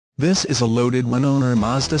This is a loaded one-owner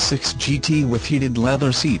Mazda 6 GT with heated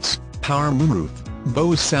leather seats, power moonroof,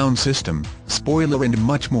 Bose sound system, spoiler and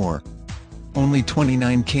much more. Only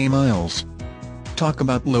 29k miles. Talk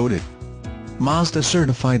about loaded. Mazda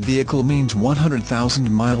certified vehicle means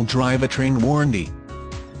 100,000-mile drivetrain warranty.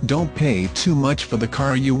 Don't pay too much for the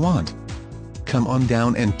car you want. Come on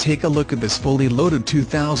down and take a look at this fully loaded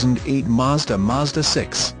 2008 Mazda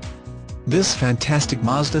Mazda6. This fantastic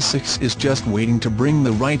Mazda 6 is just waiting to bring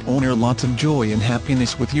the right owner lots of joy and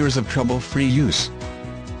happiness with years of trouble-free use.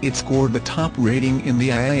 It scored the top rating in the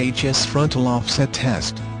IIHS frontal offset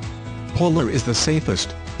test. Polar is the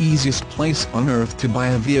safest, easiest place on earth to buy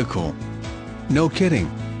a vehicle. No kidding.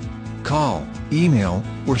 Call, email,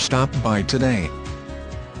 or stop by today.